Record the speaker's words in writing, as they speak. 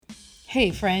Hey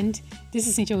friend, this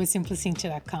is Cynthia with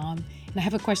SimplyCynthia.com, and I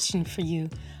have a question for you.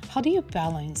 How do you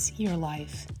balance your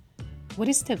life? What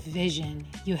is the vision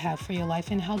you have for your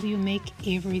life, and how do you make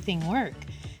everything work?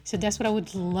 So that's what I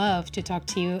would love to talk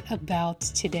to you about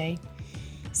today.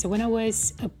 So when I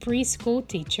was a preschool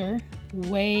teacher,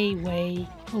 way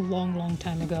a long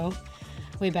time ago,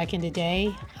 way back in the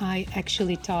day, I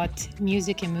actually taught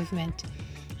music and movement.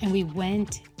 And we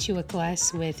went to a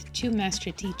class with two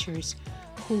master teachers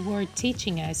who were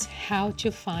teaching us how to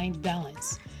find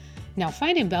balance. Now,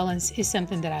 finding balance is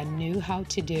something that I knew how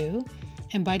to do.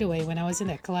 And by the way, when I was in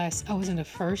that class, I was in the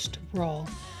first row.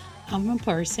 I'm a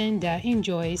person that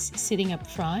enjoys sitting up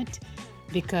front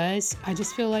because I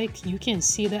just feel like you can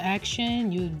see the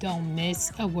action, you don't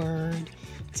miss a word.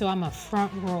 So I'm a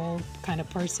front row kind of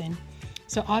person.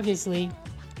 So obviously,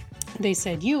 they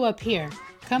said, "You up here,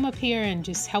 come up here and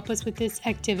just help us with this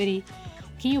activity.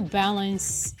 Can you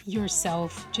balance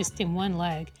yourself just in one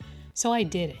leg?" So I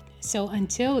did it. So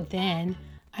until then,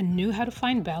 I knew how to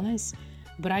find balance,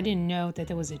 but I didn't know that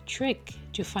there was a trick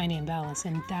to finding balance.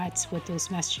 And that's what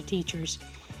those master teachers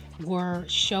were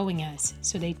showing us.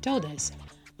 So they told us,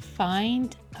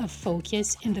 find a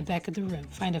focus in the back of the room,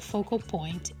 find a focal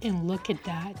point and look at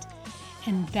that.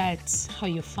 And that's how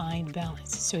you find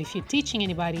balance. So if you're teaching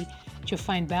anybody to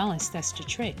find balance, that's the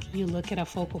trick. You look at a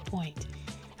focal point.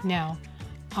 Now,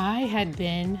 I had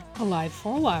been alive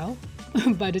for a while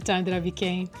by the time that I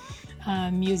became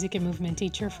a music and movement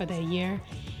teacher for that year.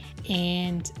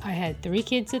 And I had 3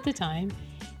 kids at the time.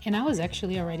 And I was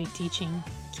actually already teaching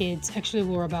kids. Actually,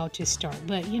 we were about to start.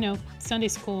 But, Sunday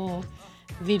school,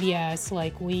 VBS,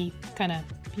 like we kind of,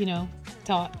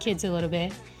 taught kids a little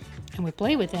bit and we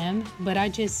play with them. But I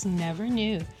just never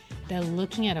knew that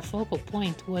looking at a focal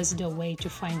point was the way to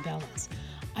find balance.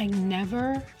 I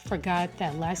never forgot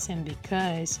that lesson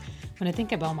because when I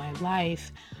think about my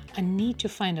life, I need to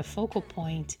find a focal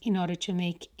point in order to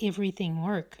make everything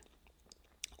work.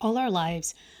 All our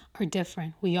lives are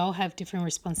different. We all have different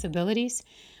responsibilities.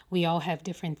 We all have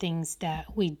different things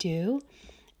that we do.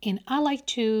 And I like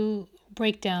to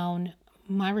break down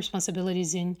my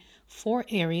responsibilities in 4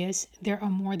 areas. There are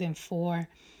more than 4.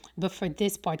 But for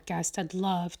this podcast, I'd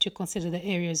love to consider the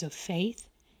areas of faith,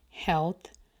 health,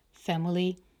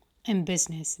 family, and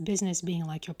business. Business being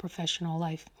like your professional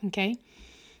life, okay?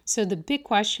 So the big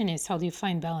question is, how do you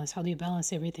find balance? How do you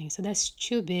balance everything? So that's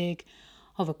too big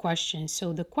of a question.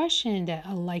 So the question that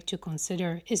I like to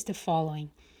consider is the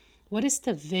following. What is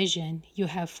the vision you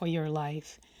have for your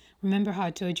life? Remember how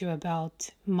I told you about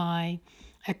my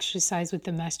exercise with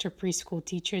the master preschool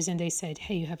teachers, and they said,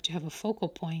 hey, you have to have a focal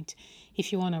point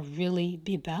if you want to really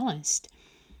be balanced.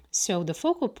 So the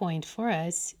focal point for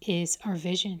us is our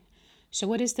vision. So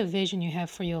what is the vision you have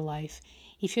for your life?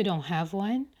 If you don't have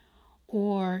one,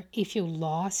 or if you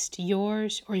lost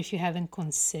yours, or if you haven't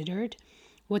considered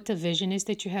what the vision is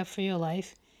that you have for your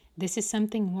life, this is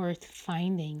something worth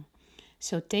finding.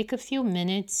 So take a few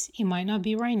minutes. It might not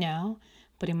be right now,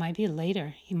 but it might be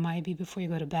later. It might be before you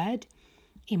go to bed.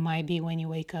 It might be when you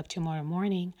wake up tomorrow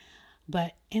morning.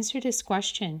 But answer this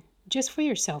question just for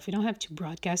yourself. You don't have to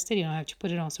broadcast it. You don't have to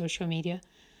put it on social media.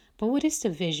 But what is the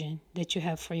vision that you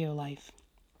have for your life?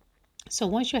 So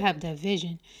once you have that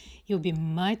vision, you'll be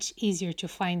much easier to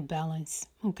find balance,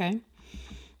 okay?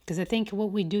 Because I think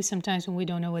what we do sometimes when we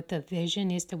don't know what the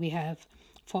vision is that we have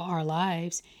for our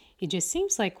lives, it just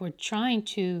seems like we're trying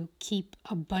to keep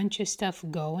a bunch of stuff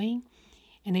going.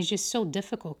 And it's just so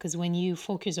difficult because when you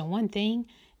focus on one thing,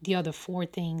 the other 4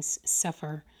 things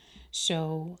suffer.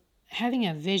 So having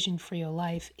a vision for your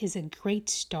life is a great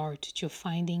start to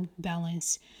finding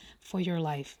balance for your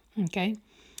life, okay?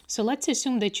 So let's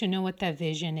assume that you know what that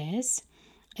vision is.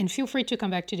 And feel free to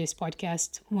come back to this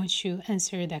podcast once you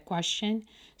answer that question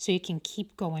so you can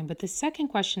keep going. But the second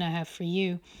question I have for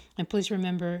you, and please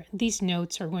remember, these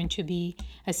notes are going to be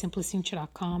at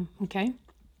simplycynthia.com, okay?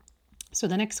 So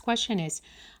the next question is,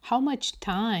 how much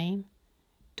time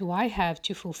do I have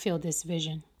to fulfill this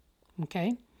vision?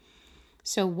 Okay?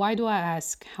 So why do I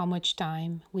ask how much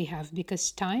time we have?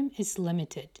 Because time is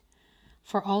limited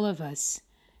for all of us,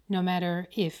 no matter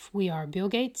if we are Bill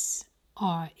Gates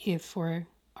or if we're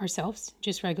ourselves,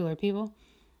 just regular people.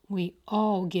 We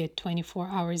all get 24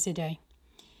 hours a day.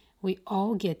 We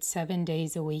all get 7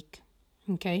 days a week,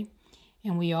 okay?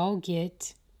 And we all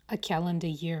get a calendar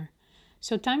year.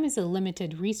 So time is a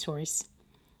limited resource.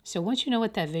 So once you know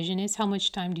what that vision is, how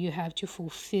much time do you have to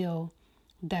fulfill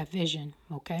that vision,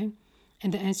 okay?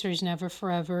 And the answer is never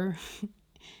forever.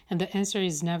 And the answer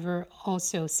is never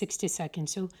also 60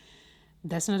 seconds. So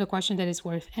that's not a question that is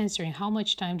worth answering. How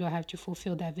much time do I have to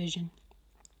fulfill that vision?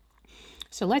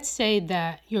 So let's say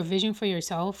that your vision for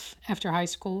yourself after high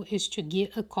school is to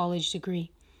get a college degree.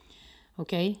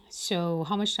 Okay, so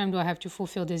how much time do I have to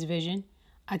fulfill this vision?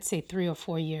 I'd say 3 or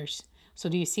 4 years. So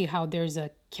do you see how there's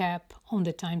a cap on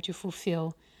the time to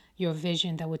fulfill your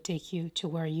vision that would take you to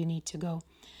where you need to go?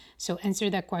 So answer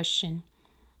that question.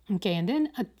 Okay, and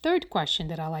then a third question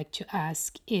that I like to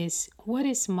ask is, what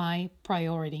is my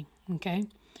priority? Okay,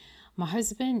 my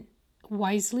husband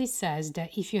wisely says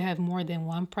that if you have more than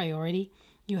one priority,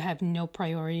 you have no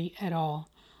priority at all.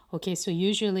 Okay, so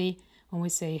usually when we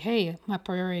say, hey, my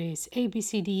priority is A, B,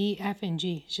 C, D, E, F, and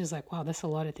G, she's like, wow, that's a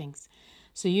lot of things.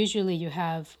 So usually you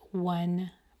have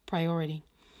one priority.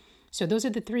 So those are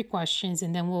the three questions,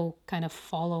 and then we'll kind of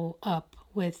follow up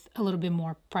with a little bit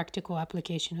more practical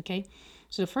application, okay?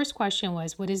 So the first question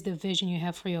was, what is the vision you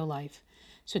have for your life?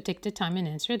 So take the time and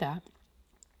answer that.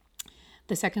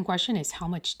 The second question is, how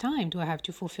much time do I have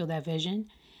to fulfill that vision?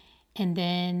 And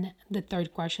then the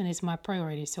third question is my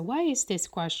priority. So why is this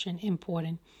question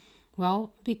important?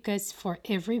 Well, because for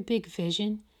every big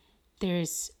vision,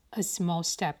 there's a small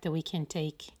step that we can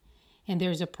take, and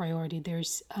there's a priority.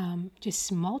 There's just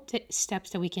small steps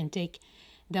that we can take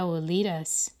that will lead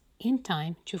us in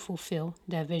time to fulfill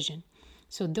that vision.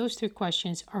 So those three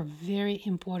questions are very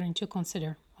important to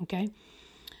consider, okay?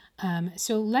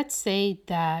 So let's say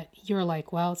that you're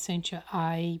like, well, Cynthia,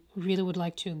 I really would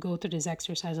like to go through this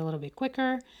exercise a little bit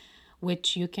quicker,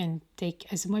 which you can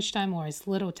take as much time or as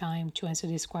little time to answer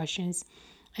these questions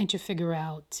and to figure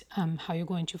out how you're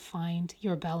going to find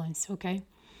your balance, okay?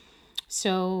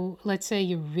 So let's say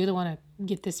you really want to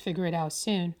get this figured out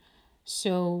soon.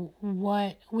 So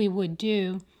what we would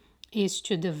do is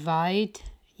to divide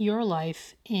your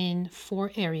life in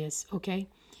 4 areas, okay?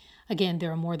 Again,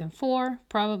 there are more than four,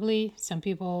 probably. Some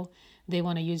people, they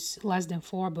want to use less than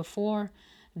four, but for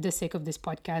the sake of this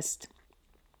podcast,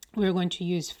 we're going to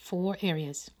use 4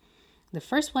 areas. The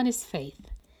first one is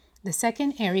faith. The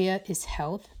second area is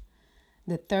health.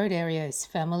 The third area is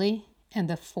family. And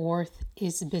the fourth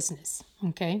is business.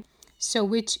 Okay. So,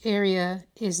 which area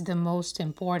is the most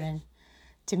important?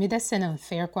 To me, that's an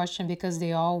unfair question because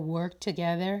they all work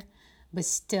together. But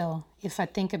still, if I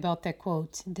think about that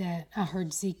quote that I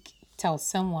heard Zeke tell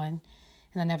someone,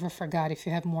 and I never forgot, if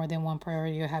you have more than one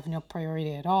priority, you have no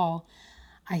priority at all,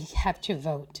 I have to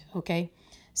vote. Okay.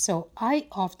 So I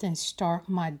often start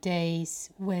my days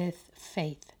with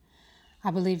faith. I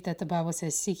believe that the Bible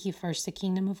says, seek ye first the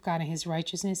kingdom of God and his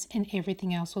righteousness, and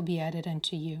everything else will be added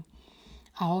unto you.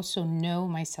 I also know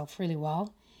myself really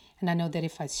well, and I know that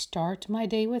if I start my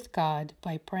day with God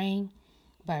by praying,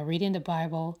 by reading the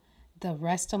Bible, the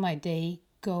rest of my day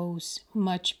goes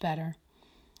much better.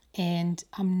 And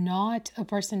I'm not a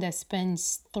person that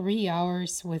spends 3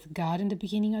 hours with God in the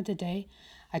beginning of the day.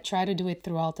 I try to do it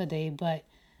throughout the day, but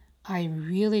I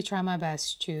really try my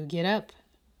best to get up,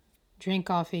 drink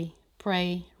coffee,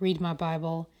 pray, read my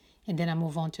Bible, and then I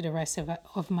move on to the rest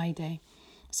of my day.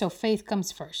 So faith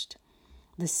comes first.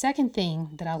 The second thing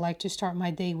that I like to start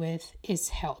my day with is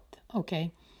health.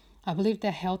 Okay. I believe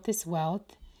that health is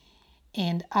wealth,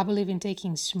 and I believe in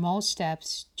taking small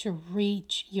steps to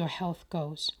reach your health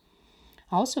goals.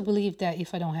 I also believe that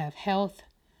if I don't have health,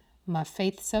 my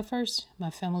faith suffers,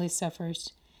 my family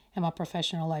suffers, and my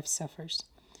professional life suffers.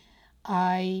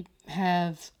 I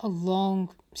have a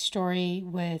long story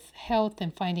with health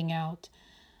and finding out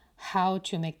how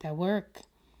to make that work,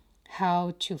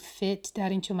 how to fit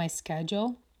that into my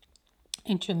schedule,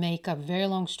 and to make a very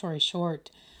long story short,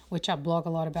 which I blog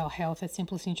a lot about health at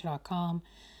simplycintia.com.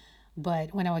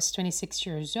 But when I was 26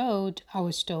 years old, I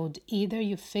was told either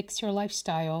you fix your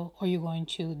lifestyle or you're going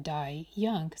to die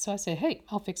young. So I said, hey,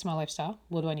 I'll fix my lifestyle.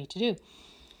 What do I need to do?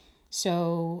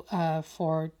 So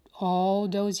for all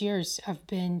those years, I've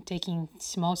been taking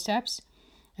small steps,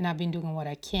 and I've been doing what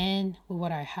I can with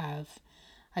what I have.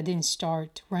 I didn't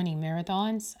start running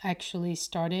marathons. I actually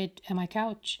started at my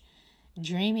couch,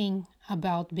 dreaming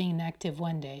about being active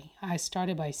one day. I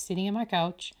started by sitting on my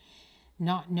couch,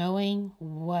 not knowing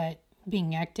what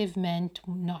being active meant,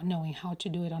 not knowing how to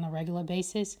do it on a regular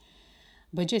basis,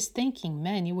 but just thinking,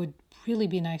 man, it would really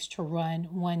be nice to run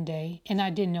one day. And I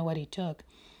didn't know what it took.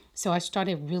 So I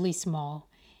started really small.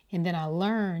 And then I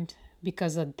learned,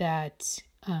 because of that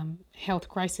health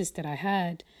crisis that I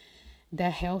had,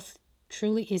 that health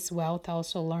truly is wealth. I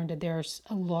also learned that there's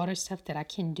a lot of stuff that I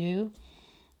can do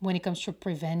when it comes to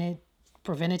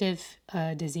preventative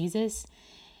diseases.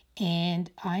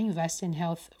 And I invest in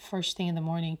health first thing in the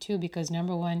morning too, because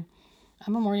number one,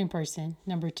 I'm a morning person.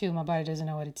 Number two, my body doesn't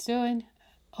know what it's doing.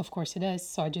 Of course it does.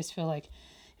 So I just feel like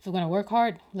if we're going to work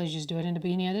hard, let's just do it in the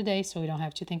beginning of the day so we don't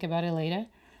have to think about it later.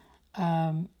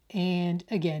 And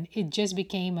again, it just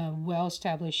became a well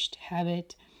established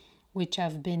habit, which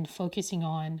I've been focusing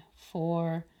on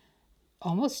for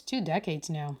almost 2 decades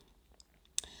now.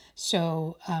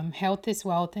 So, health is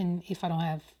wealth. And if I don't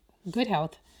have good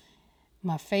health,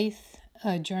 my faith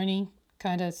journey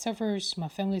kind of suffers, my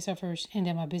family suffers, and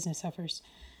then my business suffers.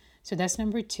 So that's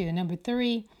number two. Number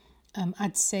three,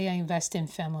 I'd say I invest in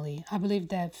family. I believe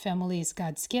that family is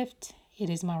God's gift. It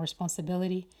is my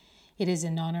responsibility. It is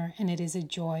an honor and it is a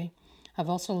joy. I've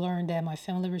also learned that my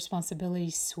family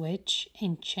responsibilities switch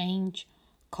and change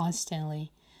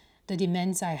constantly. The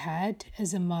demands I had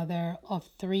as a mother of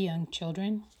three young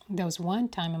children, there was one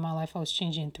time in my life I was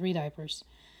changing three diapers,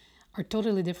 are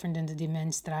totally different than the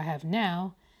demands that I have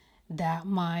now that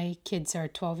my kids are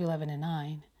 12, 11, and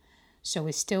 9. So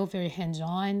it's still very hands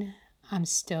on. I'm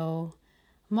still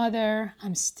mother.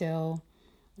 I'm still,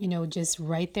 just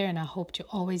right there, and I hope to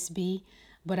always be.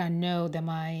 But I know that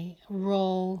my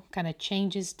role kind of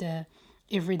changes. The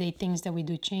everyday things that we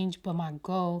do change, but my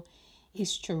goal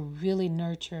is to really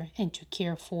nurture and to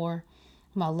care for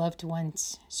my loved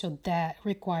ones. So that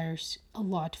requires a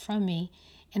lot from me,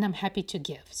 and I'm happy to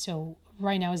give. So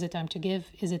right now is the time to give,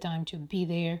 is the time to be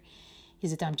there,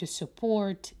 is the time to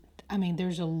support. I mean,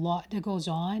 there's a lot that goes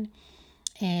on.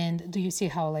 And do you see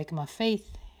how, like, my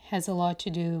faith has a lot to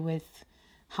do with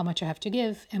how much I have to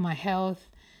give and my health?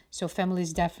 So, family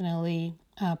is definitely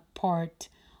a part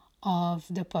of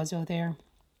the puzzle there.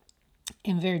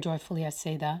 And very joyfully, I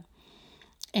say that.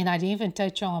 And I didn't even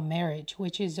touch on marriage,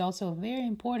 which is also very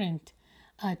important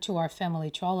to our family,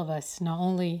 to all of us, not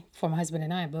only for my husband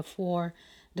and I, but for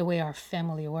the way our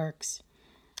family works.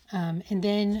 And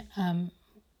then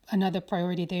another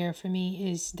priority there for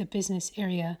me is the business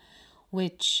area,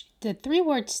 which the three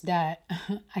words that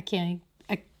I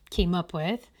came up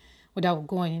with without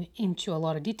going into a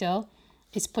lot of detail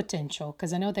is potential,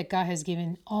 because I know that God has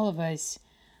given all of us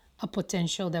a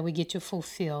potential that we get to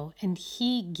fulfill, and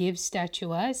He gives that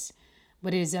to us,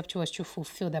 but it is up to us to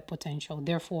fulfill that potential.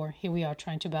 Therefore, here we are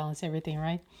trying to balance everything,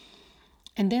 right?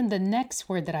 And then the next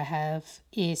word that I have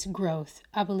is growth.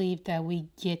 I believe that we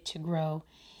get to grow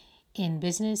in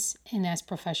business and as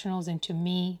professionals. And to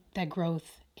me, that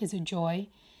growth is a joy,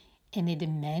 and it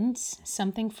demands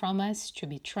something from us to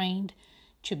be trained,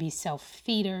 to be self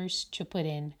feeders, to put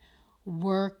in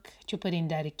work, to put in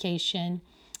dedication.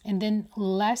 And then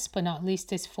last but not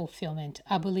least is fulfillment.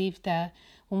 I believe that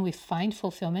when we find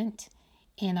fulfillment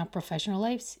in our professional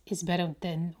lives, it's better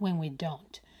than when we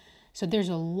don't. So there's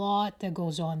a lot that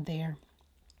goes on there.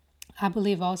 I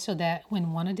believe also that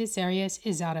when one of these areas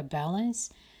is out of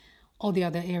balance, all the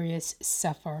other areas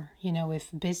suffer.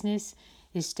 If business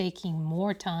is taking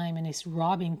more time and is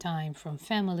robbing time from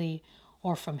family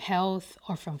or from health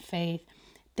or from faith,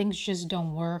 things just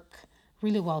don't work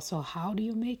really well. So how do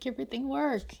you make everything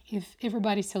work if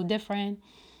everybody's so different?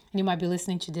 And you might be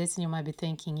listening to this and you might be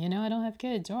thinking, I don't have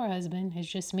kids or a husband, it's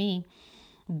just me.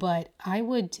 But I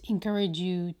would encourage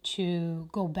you to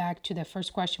go back to the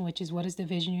first question, which is, what is the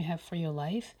vision you have for your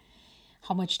life?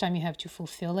 How much time you have to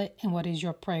fulfill it, and what is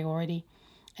your priority?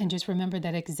 And just remember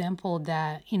that example,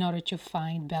 that in order to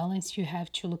find balance, you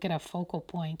have to look at a focal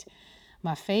point.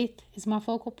 My faith is my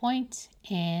focal point,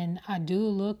 and I do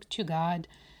look to God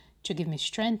to give me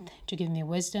strength, to give me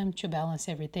wisdom, to balance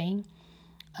everything.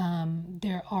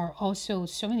 There are also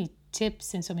so many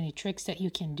tips and so many tricks that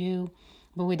you can do,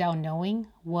 but without knowing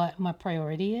what my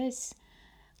priority is,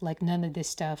 like, none of this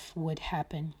stuff would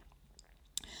happen.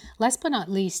 Last but not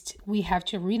least, we have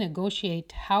to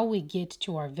renegotiate how we get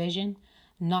to our vision,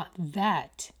 not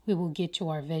that we will get to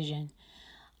our vision.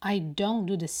 I don't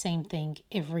do the same thing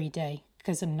every day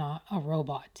because I'm not a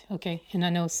robot, okay? And I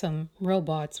know some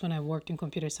robots, when I worked in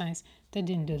computer science, they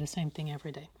didn't do the same thing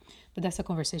every day. But that's a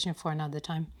conversation for another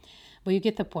time. But you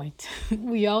get the point.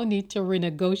 We all need to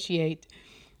renegotiate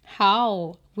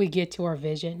how we get to our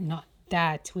vision, not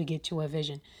that we get to a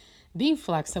vision. Being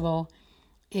flexible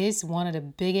is one of the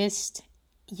biggest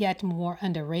yet more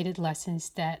underrated lessons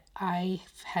that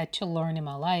I've had to learn in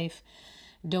my life.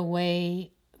 The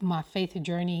way my faith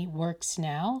journey works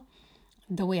now,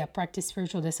 the way I practice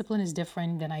spiritual discipline is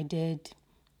different than I did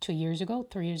 2 years ago,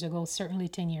 3 years ago, certainly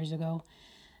 10 years ago.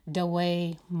 The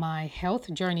way my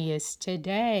health journey is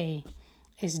today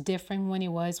is different when it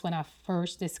was when I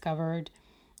first discovered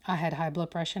I had high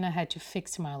blood pressure and I had to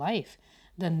fix my life.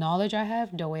 The knowledge I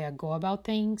have, the way I go about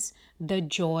things, the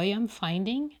joy I'm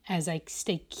finding as I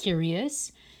stay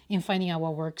curious in finding out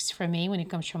what works for me when it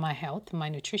comes to my health, my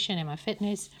nutrition, and my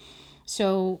fitness.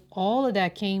 So all of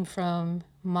that came from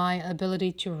my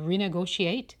ability to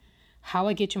renegotiate how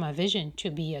I get to my vision, to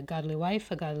be a godly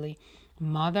wife, a godly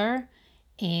mother,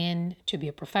 and to be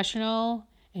a professional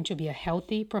and to be a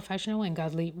healthy, professional, and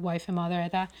godly wife and mother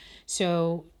at that.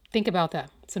 So think about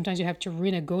that. Sometimes you have to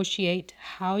renegotiate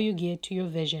how you get to your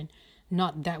vision.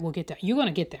 Not that we'll get there. You're going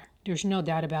to get there. There's no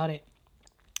doubt about it.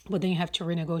 But then you have to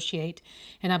renegotiate.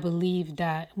 And I believe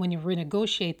that when you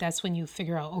renegotiate, that's when you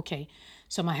figure out, okay,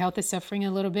 so my health is suffering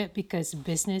a little bit because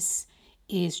business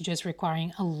is just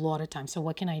requiring a lot of time. So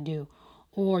what can I do?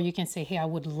 Or you can say, hey, I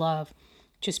would love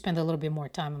to spend a little bit more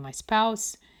time with my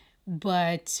spouse,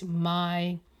 but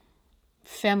my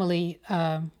family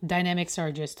dynamics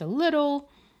are just a little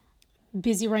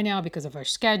busy right now because of our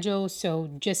schedule. So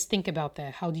just think about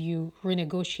that. How do you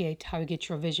renegotiate how you get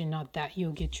your vision, not that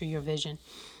you'll get to your vision?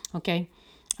 Okay.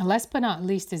 And last but not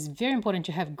least, it's very important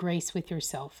to have grace with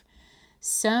yourself.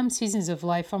 Some seasons of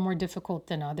life are more difficult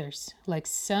than others. Like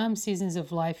some seasons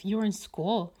of life, you're in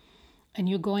school and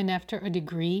you're going after a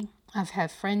degree. I've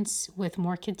had friends with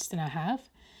more kids than I have,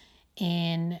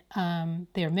 and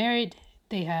they're married.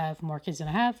 They have more kids than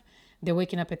I have. They're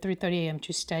waking up at 3:30 a.m.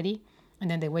 to study, and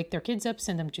then they wake their kids up,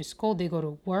 send them to school. They go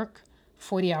to work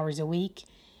 40 hours a week,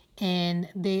 and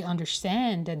they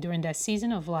understand that during that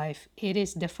season of life, it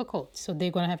is difficult. So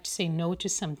they're going to have to say no to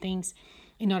some things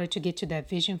in order to get to that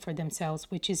vision for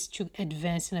themselves, which is to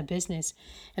advance in a business.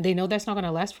 And they know that's not going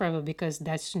to last forever because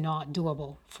that's not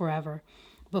doable forever.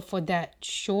 But for that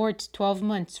short 12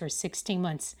 months or 16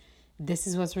 months, this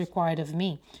is what's required of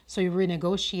me. So you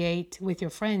renegotiate with your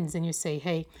friends and you say,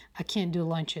 hey, I can't do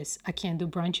lunches. I can't do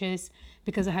brunches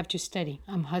because I have to study.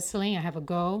 I'm hustling. I have a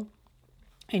goal.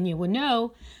 And you will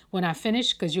know when I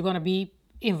finish because you're going to be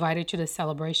invited to the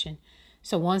celebration.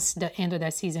 So once the end of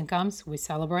that season comes, we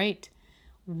celebrate.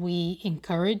 We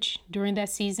encourage during that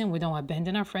season. We don't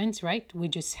abandon our friends, right? We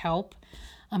just help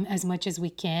as much as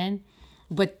we can.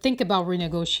 But think about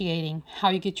renegotiating how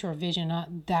you get your vision,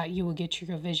 not that you will get to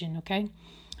your vision, okay?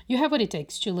 You have what it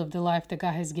takes to live the life that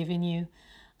God has given you.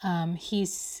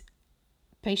 He's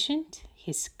patient,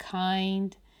 He's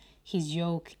kind, His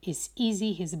yoke is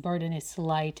easy, His burden is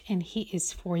light, and He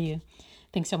is for you.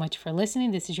 Thanks so much for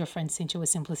listening. This is your friend Cynthia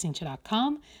with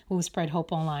SimplyCynthia.com, who will spread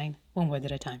hope online one word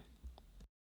at a time.